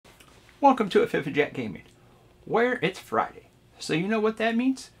Welcome to Afifthofjack Gaming, where it's Friday. So you know what that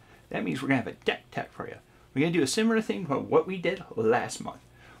means? That means we're going to have a deck tech for you. We're going to do a similar thing to what we did last month.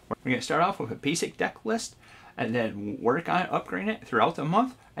 We're going to start off with a basic deck list, and then work on upgrading it throughout the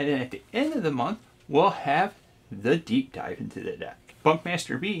month, and then at the end of the month, we'll have the deep dive into the deck.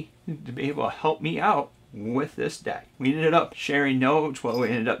 BunkmastaB to be able to help me out with this deck. We ended up sharing notes what we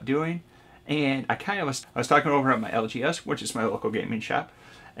ended up doing, and I was talking over at my LGS, which is my local gaming shop,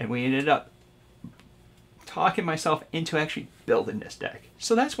 and we ended up talking myself into actually building this deck.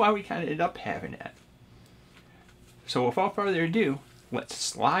 So that's why we kind of ended up having that. So without further ado, let's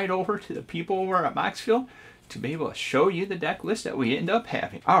slide over to the people over at Moxfield to be able to show you the deck list that we end up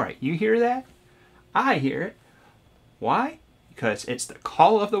having. Alright, you hear that? I hear it. Why? Because it's the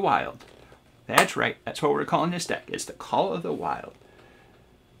Call of the Wild. That's right, that's what we're calling this deck. It's the Call of the Wild.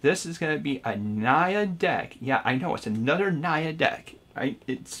 This is going to be a Naya deck. Yeah, I know, it's another Naya deck. Right?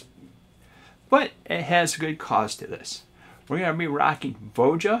 But it has a good cause to this. We're going to be rocking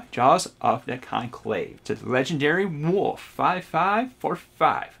Voja, Jaws of the Conclave. It's a legendary wolf, 5/5 for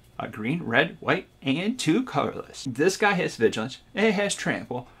 5. A green, red, white, and 2 colorless. This guy has vigilance, it has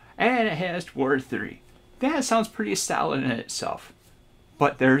trample, and it has ward 3. That sounds pretty solid in itself.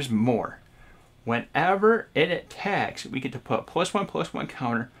 But there's more. Whenever it attacks, we get to put a +1/+1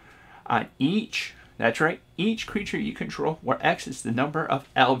 counter on each, that's right, each creature you control, where X is the number of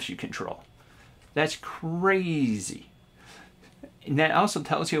elves you control. That's crazy. And that also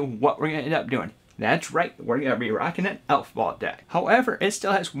tells you what we're going to end up doing. That's right, we're going to be rocking an elf ball deck. However, it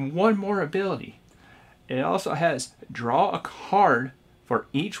still has one more ability. It also has draw a card for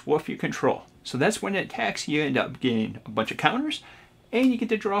each wolf you control. So that's when it attacks, you end up getting a bunch of counters, and you get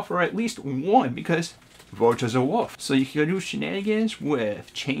to draw for at least one because Voja's a wolf. So you can do shenanigans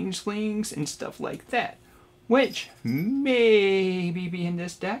with changelings and stuff like that, which maybe be in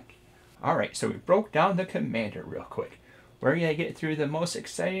this deck. Alright, so we broke down the commander real quick. We're going to get through the most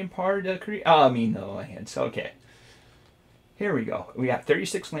exciting part of the lands. Okay. Here we go. We got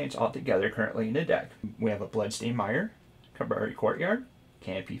 36 lands altogether currently in the deck. We have a Bloodstained Mire, Cabrari Courtyard,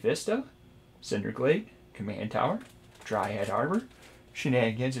 Canopy Vista, Cinderglade, Command Tower, Dryad Arbor.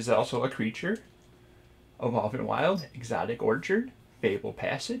 Shenanigans is also a creature. Evolving Wild, Exotic Orchard, Fable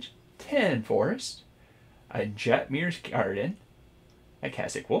Passage, 10 Forests, a Jetmir's Garden, a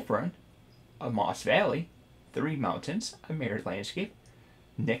Kasich Wolf Run, a Moss Valley, 3 Mountains, a Mirrored Landscape,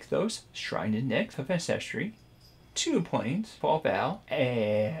 Nykthos, Shrine to Nyx of Ancestry, 2 Plains, Fall Val,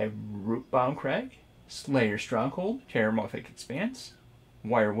 a Rootbound Crag, Slayer Stronghold, Terramorphic Expanse,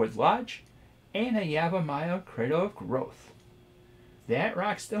 Wirewood Lodge, and a Yavimaya Cradle of Growth. That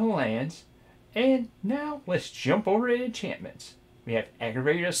rocks the lands. And now let's jump over to enchantments. We have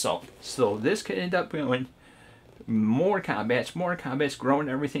Aggravated Assault. So this could end up going more combats, growing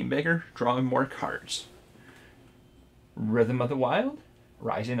everything bigger, drawing more cards. Rhythm of the Wild,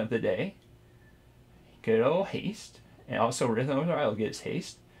 Rising of the Day, good old Haste, and also Rhythm of the Wild gets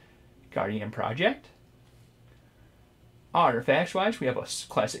Haste. Guardian Project. Artifacts wise, we have a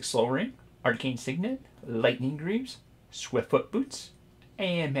classic Slow Ring, Arcane Signet, Lightning Greaves, Swiftfoot Boots,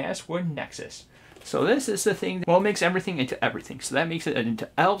 and Masswood Nexus. So this is the thing that makes everything into everything. So that makes it into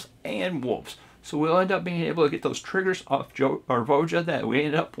elves and wolves. So we'll end up being able to get those triggers off Voja that we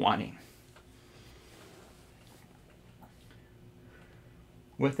end up wanting.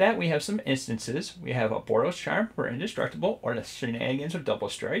 With that, we have some instances. We have a Boros Charm for Indestructible, or the Shenanigans of Double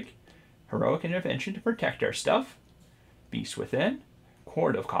Strike, Heroic Intervention to protect our stuff, Beast Within,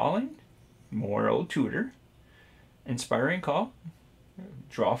 Chord of Calling, Moral Tutor, Inspiring Call,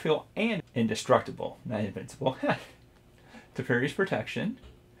 Draw Field, and Indestructible, not Invincible, Teferi's Protection.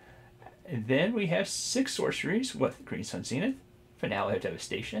 And then we have 6 sorceries with Green Sun Zenith, Finale of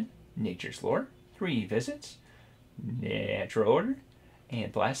Devastation, Nature's Lore, 3 Visits, Natural Order,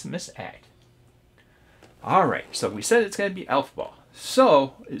 and Blasphemous Act. Alright, so we said it's going to be Elf Ball.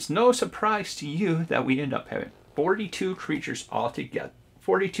 So it's no surprise to you that we end up having 42 creatures altogether.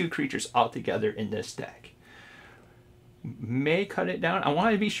 42 creatures altogether in this deck. May cut it down. I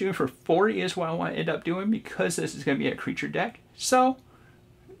want to be shooting for 40 is what I want to end up doing because this is going to be a creature deck. So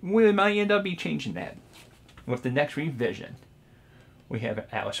we might end up changing that with the next revision. We have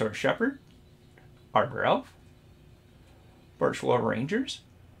Allosaurus Shepherd, Arbor Elf, Birchwood Rangers,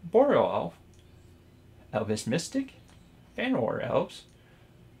 Boreal Elf, Elvis Mystic, Fanor Elves,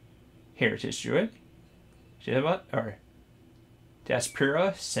 Heritage Druid,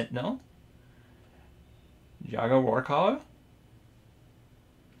 Despera Sentinel, Jaga Warcaller,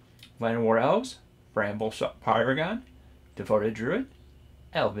 Land War Elves, Bramble Paragon, Devoted Druid,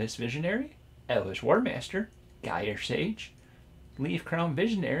 Elvis Visionary, Elvish Warmaster, Gaia Sage, Leaf Crown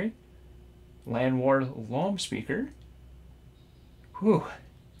Visionary, Landward Loam Speaker. Whew,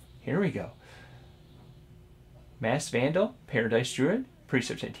 here we go. Masked Vandal, Paradise Druid, Priest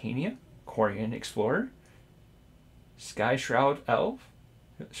of Titania, Quarian Explorer, Sky Shroud Elf,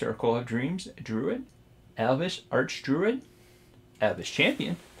 Circle of Dreams Druid, Elvish Archdruid, Elvish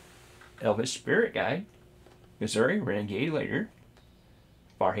Champion, Elvish Spirit Guide, Missouri Renegade Leader,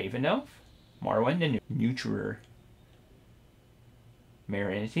 Farhaven Elf, Marwyn the Neutrer,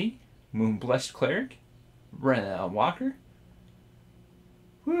 Marinity, Moonblessed Cleric, Renan Walker.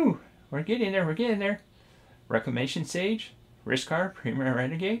 Whew, we're getting there, we're getting there. Reclamation Sage, Riskar, Premier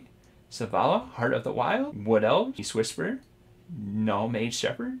Renegade, Savala, Heart of the Wild, Wood Elf, East Whisperer, Null Mage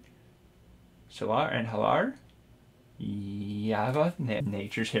Shepherd, Shalar and Halar, Yava,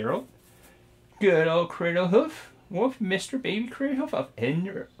 Nature's Herald, good old Cradle Hoof, Wolf, Mr. Baby Cradle Hoof of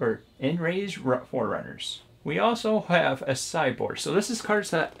Enraged Forerunners. We also have a sideboard. So this is cards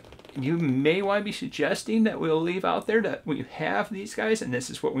that you may want to be suggesting that we'll leave out there, that we have these guys, and this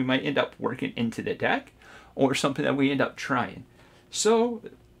is what we might end up working into the deck, or something that we end up trying. So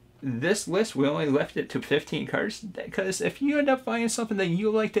this list, we only left it to 15 cards, because if you end up finding something that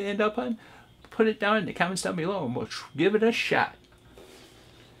you like to end up on, put it down in the comments down below and we'll give it a shot.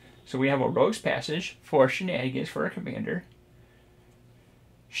 So we have a Rogue's Passage for shenanigans for a commander.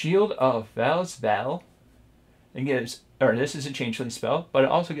 Shield of Val's Val. It gives, or this is a changeling spell, but it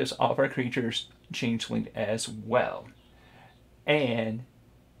also gives all of our creatures changeling as well. And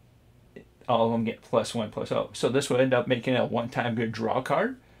all of them get +1/+0. So this would end up making a one-time good draw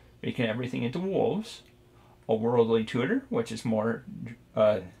card, making everything into wolves. A Worldly Tutor, which is more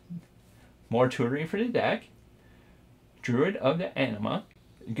tutoring for the deck. Druid of the Anima,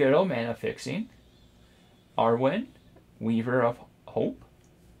 good old mana fixing. Arwen, Weaver of Hope,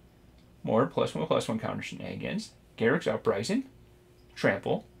 more +1/+1 counter shenanigans. Garrick's Uprising,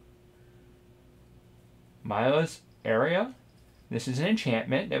 Trample. Mila's Area, this is an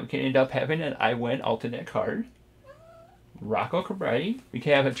enchantment that we can end up having an I Win alternate card. Rocco Cabretti, we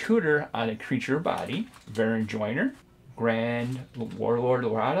can have a tutor on a creature body. Varen Joiner, Grand Warlord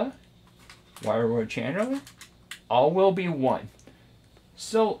Lorada, Wirewood Channeler, all will be one.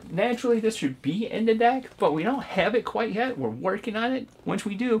 So naturally this should be in the deck, but we don't have it quite yet. We're working on it. Once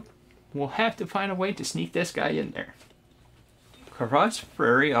we do, we'll have to find a way to sneak this guy in there. Kara's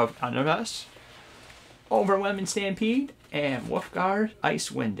Fury of Anubis, Overwhelming Stampede, and Wolfguard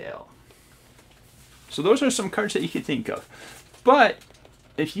Icewind Dale. So those are some cards that you could think of. But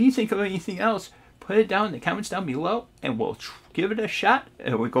if you think of anything else, put it down in the comments down below and we'll give it a shot.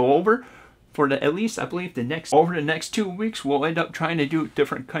 And we'll go over for at least, I believe, over the next 2 weeks, we'll end up trying to do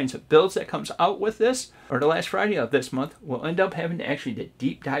different kinds of builds that comes out with this. Or the last Friday of this month, we'll end up having to actually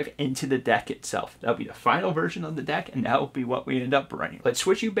deep dive into the deck itself. That'll be the final version of the deck, and that'll be what we end up running. Let's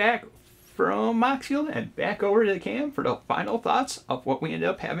switch you back from Moxfield and back over to the cam for the final thoughts of what we end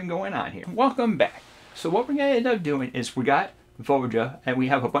up having going on here. Welcome back. So what we're going to end up doing is we got Voja, and we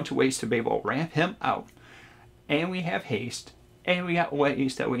have a bunch of ways to be able to ramp him out. And we have haste. And we got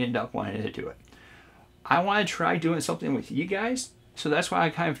ways that we end up wanting to do it. I want to try doing something with you guys, so that's why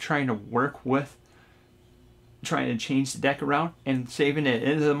I'm kind of trying to work with trying to change the deck around and saving it at the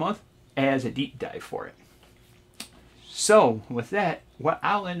end of the month as a deep dive for it. So with that, what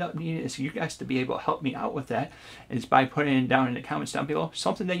I'll end up needing is you guys to be able to help me out with that, is by putting it down in the comments down below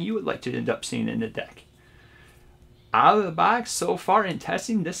something that you would like to end up seeing in the deck. Out of the box, so far in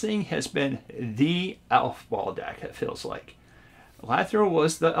testing, this thing has been the Elf Ball deck, it feels like. Lathro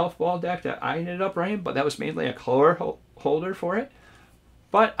was the Elf Ball deck that I ended up running, but that was mainly a color holder for it.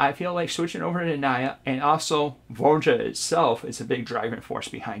 But I feel like switching over to Naya, and also Vorja itself, is a big driving force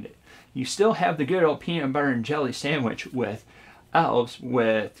behind it. You still have the good old peanut butter and jelly sandwich with elves,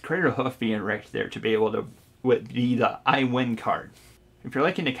 with Crater Hoof being right there to be able to be the I Win card. If you're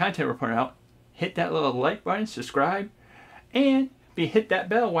liking the content we're putting out, hit that little like button, subscribe, and hit that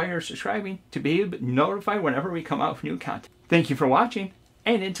bell while you're subscribing to be notified whenever we come out with new content. Thank you for watching,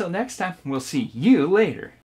 and until next time, we'll see you later.